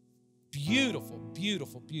possible. Beautiful,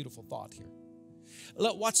 beautiful, beautiful thought here.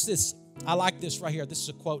 Look, watch this. I like this right here. This is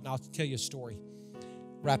a quote, and I'll tell you a story.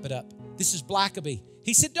 Wrap it up. This is Blackaby.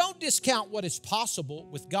 He said, don't discount what is possible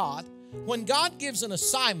with God. When God gives an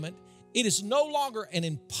assignment, it is no longer an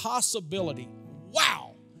impossibility.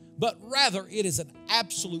 Wow! But rather, it is an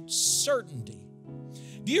absolute certainty.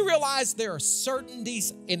 Do you realize there are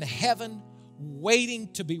certainties in heaven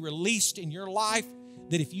waiting to be released in your life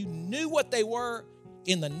that if you knew what they were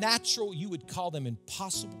in the natural, you would call them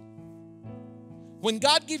impossible? When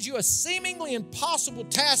God gives you a seemingly impossible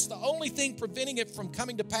task, the only thing preventing it from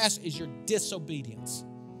coming to pass is your disobedience.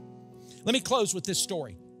 Let me close with this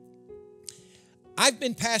story. I've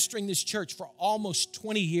been pastoring this church for almost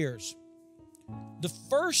 20 years. The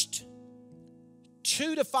first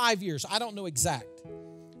 2 to 5 years, I don't know exact,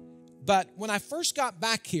 but when I first got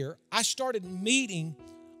back here, I started meeting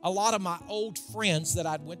a lot of my old friends that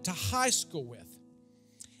I'd went to high school with.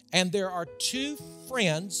 And there are 2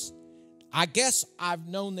 friends, I guess I've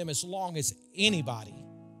known them as long as anybody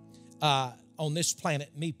on this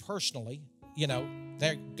planet, me personally. You know,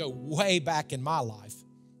 they go way back in my life.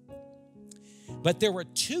 But there were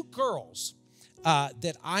 2 girls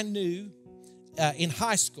that I knew in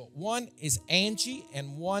high school. One is Angie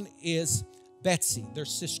and one is Betsy. They're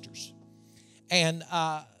sisters. And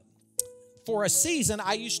for a season,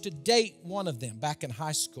 I used to date one of them back in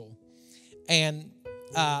high school. And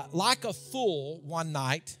like a fool one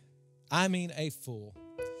night, I mean a fool,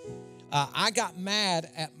 I got mad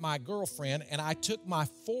at my girlfriend, and I took my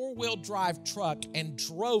 4-wheel drive truck and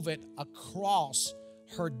drove it across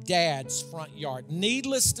her dad's front yard.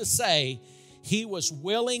 Needless to say, he was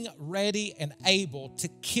willing, ready, and able to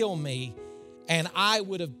kill me, and I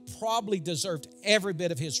would have probably deserved every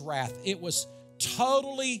bit of his wrath. It was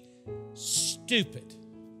totally stupid.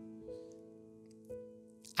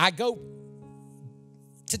 I go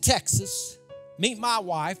to Texas, meet my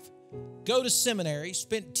wife, go to seminary,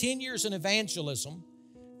 spent 10 years in evangelism,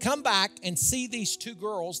 come back and see these 2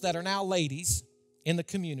 girls that are now ladies in the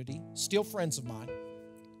community, still friends of mine.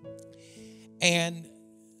 And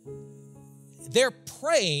they're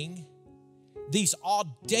praying these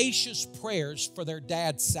audacious prayers for their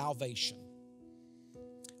dad's salvation.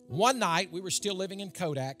 One night, we were still living in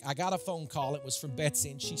Kodak. I got a phone call. It was from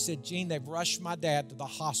Betsy, and she said, Gene, they've rushed my dad to the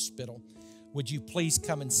hospital. Would you please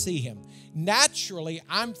come and see him? Naturally,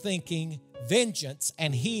 I'm thinking vengeance,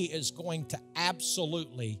 and he is going to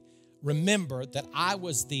absolutely remember that I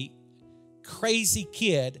was the crazy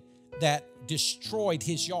kid that destroyed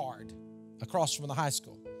his yard across from the high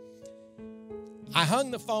school. I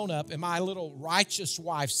hung the phone up, and my little righteous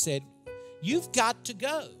wife said, you've got to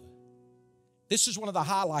go. This is one of the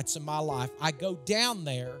highlights in my life. I go down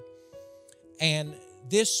there, and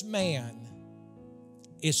this man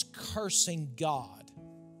is cursing God.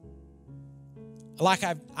 Like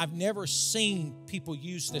I've never seen people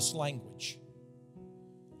use this language.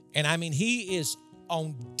 And I mean, he is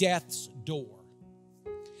on death's door.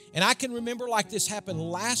 And I can remember like this happened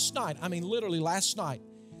last night. I mean, literally last night.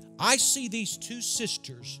 I see these 2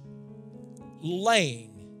 sisters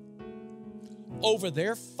laying over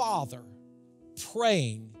their father,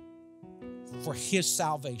 praying for his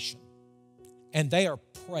salvation. And they are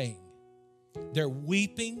praying. They're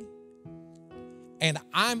weeping. And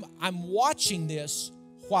I'm watching this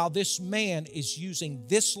while this man is using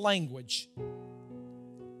this language.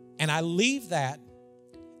 And I leave that,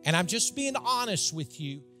 and I'm just being honest with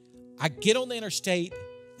you. I get on the interstate,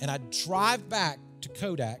 and I drive back to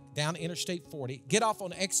Kodak, down Interstate 40, get off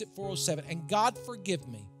on exit 407, and God forgive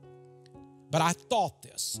me, but I thought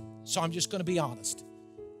this, so I'm just going to be honest.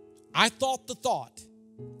 I thought the thought,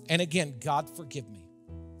 and again, God forgive me.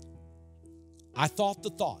 I thought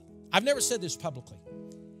the thought. I've never said this publicly.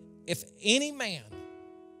 if any man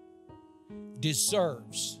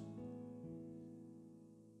deserves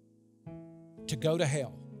to go to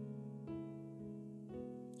hell,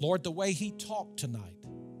 Lord, the way he talked tonight,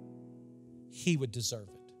 he would deserve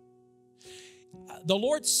it. The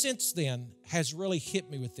Lord since then has really hit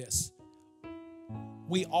me with this.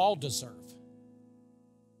 We all deserve.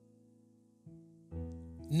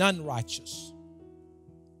 None righteous.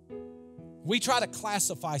 We try to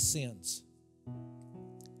classify sins.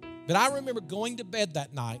 But I remember going to bed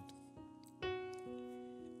that night,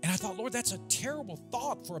 and I thought, Lord, that's a terrible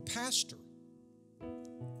thought for a pastor.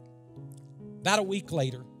 About a week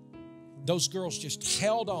later, those girls just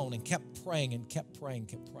held on and kept praying and kept praying,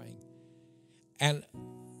 kept praying. And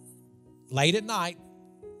late at night,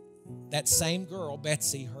 that same girl,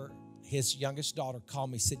 Betsy, his youngest daughter,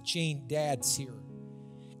 called me, said, Gene, Dad's here.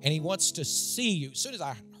 And he wants to see you. As soon as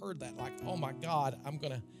I heard that, like, oh my God, I'm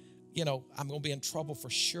going to be in trouble for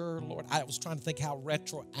sure, Lord. I was trying to think how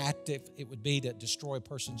retroactive it would be to destroy a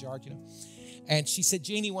person's yard, And she said,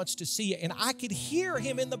 Gene, he wants to see you. And I could hear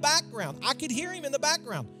him in the background.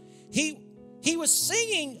 He was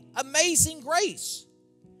singing Amazing Grace.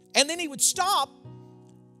 And then he would stop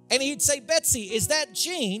and he'd say, Betsy, is that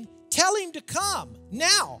Gene? Tell him to come.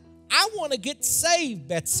 Now, I want to get saved,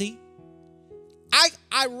 Betsy.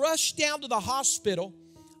 I rush down to the hospital.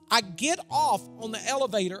 I get off on the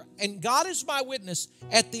elevator, and God is my witness.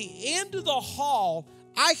 At the end of the hall,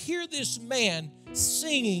 I hear this man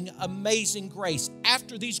singing Amazing Grace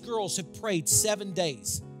after these girls have prayed 7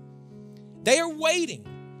 days. They are waiting.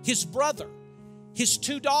 His brother, his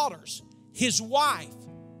 2 daughters, his wife.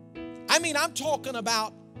 I mean, I'm talking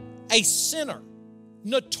about a sinner,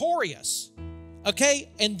 notorious,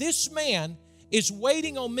 okay? And this man is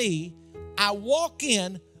waiting on me. I walk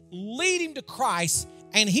in, lead him to Christ,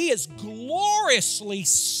 and he is gloriously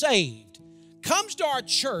saved. Comes to our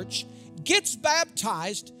church, gets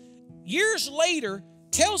baptized. Years later,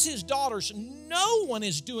 tells his daughters, no one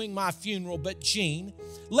is doing my funeral but Gene.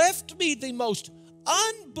 Left me the most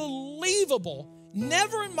unbelievable,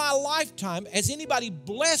 never in my lifetime has anybody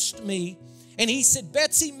blessed me. And he said,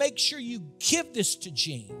 Betsy, make sure you give this to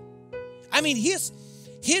Gene. I mean, his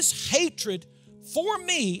hatred for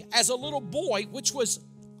me as a little boy, which was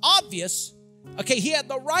obvious, okay, he had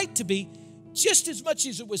the right to be, just as much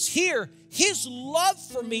as it was here, his love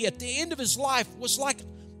for me at the end of his life was like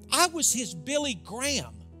I was his Billy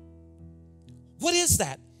Graham. What is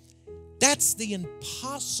that? That's the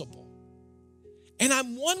impossible. And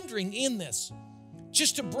I'm wondering in this,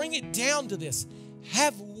 just to bring it down to this,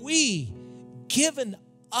 have we given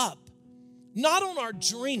up, not on our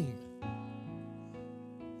dream,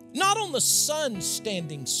 not on the sun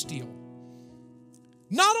standing still,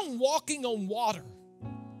 not on walking on water,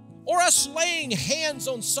 or us laying hands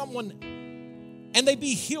on someone and they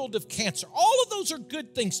be healed of cancer. All of those are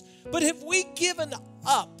good things. But have we given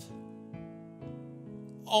up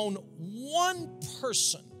on one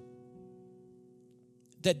person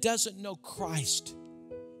that doesn't know Christ?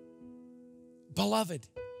 Beloved,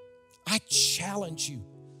 I challenge you,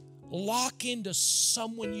 lock into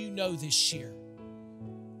someone you know this year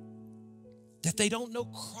that they don't know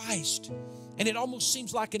Christ, and it almost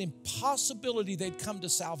seems like an impossibility they'd come to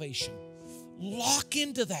salvation. Lock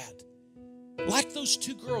into that, like those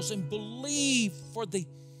 2 girls, and believe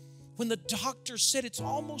when the doctor said it's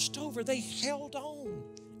almost over, they held on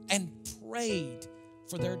and prayed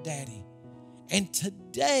for their daddy. And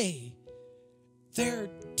today, their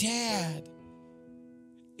dad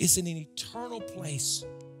is in an eternal place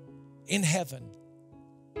in heaven.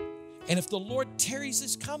 And if the Lord tarries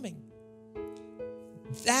his coming,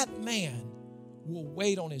 that man will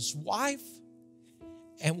wait on his wife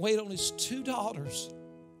and wait on his 2 daughters.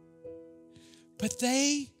 But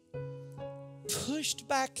they pushed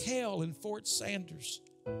back hell in Fort Sanders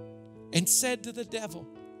and said to the devil,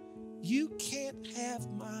 you can't have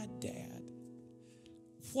my dad.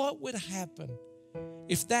 What would happen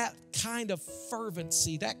if that kind of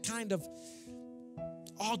fervency, that kind of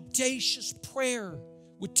audacious prayer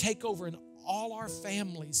would take over in all our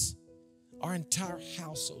families? Our entire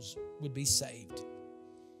households would be saved.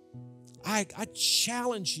 I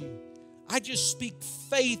challenge you. I just speak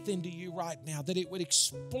faith into you right now that it would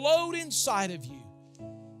explode inside of you.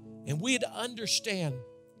 And we'd understand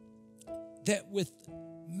that with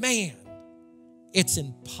man, it's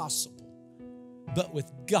impossible. But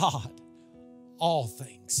with God, all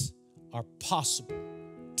things are possible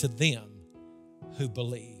to them who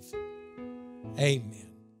believe. Amen.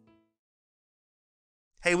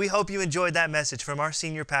 Hey, we hope you enjoyed that message from our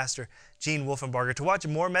senior pastor, Gene Wolfenbarger. To watch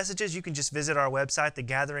more messages, you can just visit our website,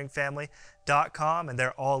 thegatheringfamily.com, and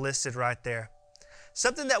they're all listed right there.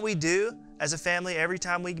 Something that we do as a family every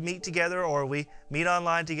time we meet together or we meet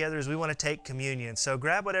online together is we want to take communion. So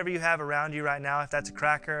grab whatever you have around you right now, if that's a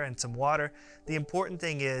cracker and some water. The important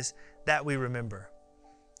thing is that we remember.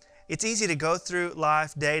 It's easy to go through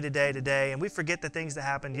life day to day to day, and we forget the things that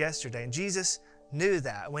happened yesterday. And Jesus knew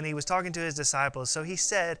that when he was talking to his disciples. So he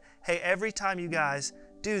said, hey, every time you guys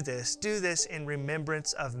do this in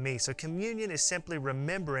remembrance of me. So communion is simply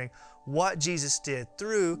remembering what Jesus did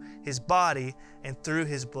through his body and through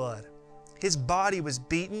his blood. His body was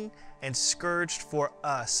beaten and scourged for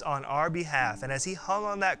us on our behalf. And as he hung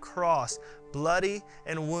on that cross, bloody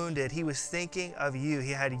and wounded, he was thinking of you.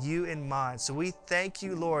 He had you in mind. So we thank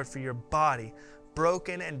you, Lord, for your body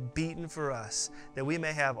broken and beaten for us, that we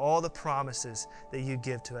may have all the promises that you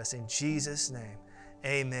give to us. In Jesus' name,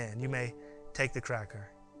 amen. You may take the cracker.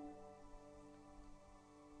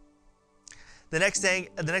 The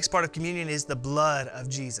next part of communion is the blood of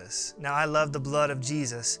Jesus. Now, I love the blood of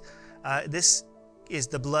Jesus. This is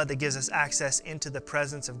the blood that gives us access into the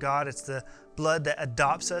presence of God. It's the blood that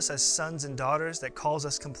adopts us as sons and daughters, that calls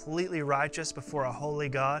us completely righteous before a holy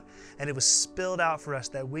God. And it was spilled out for us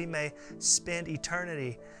that we may spend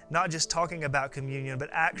eternity not just talking about communion, but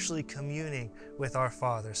actually communing with our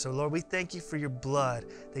Father. So Lord, we thank you for your blood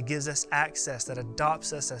that gives us access, that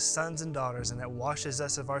adopts us as sons and daughters, and that washes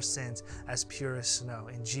us of our sins as pure as snow.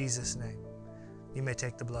 In Jesus' name, you may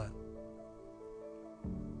take the blood.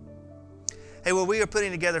 Hey, well, we are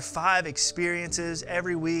putting together 5 experiences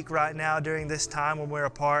every week right now during this time when we're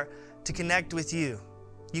apart to connect with you.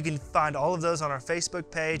 You can find all of those on our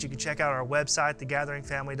Facebook page. You can check out our website,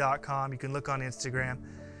 thegatheringfamily.com. You can look on Instagram.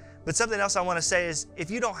 But something else I want to say is,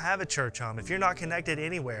 if you don't have a church home, if you're not connected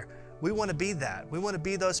anywhere, we want to be that. We want to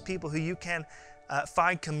be those people who you can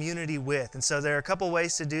find community with. And so there are a couple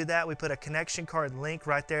ways to do that. We put a connection card link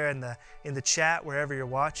right there in the chat wherever you're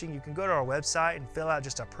watching. You can go to our website and fill out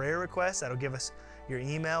just a prayer request. That'll give us your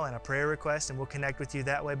email and a prayer request, and we'll connect with you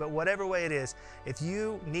that way. But whatever way it is, if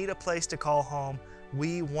you need a place to call home,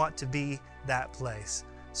 we want to be that place.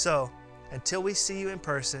 So until we see you in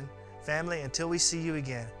person, family, until we see you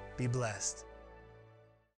again, be blessed.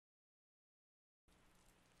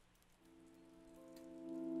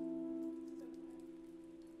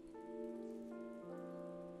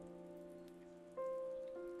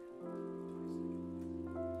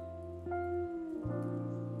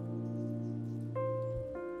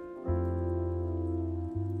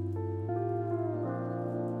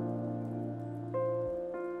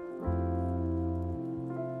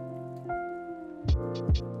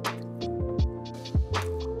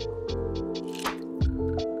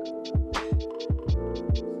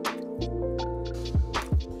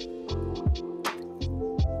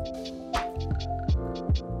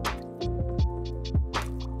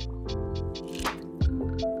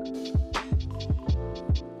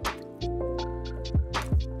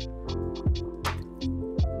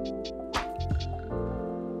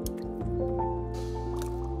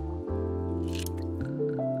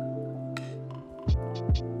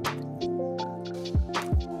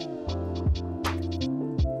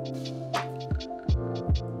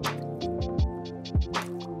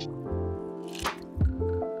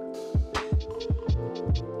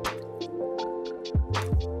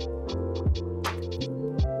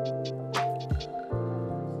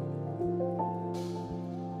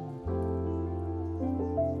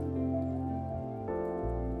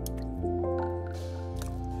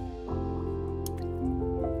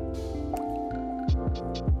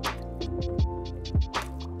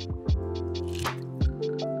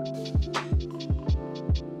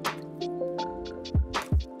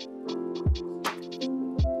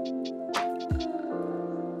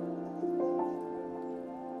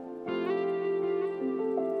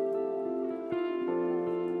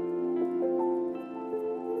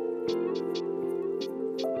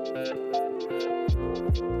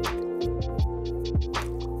 Thank you.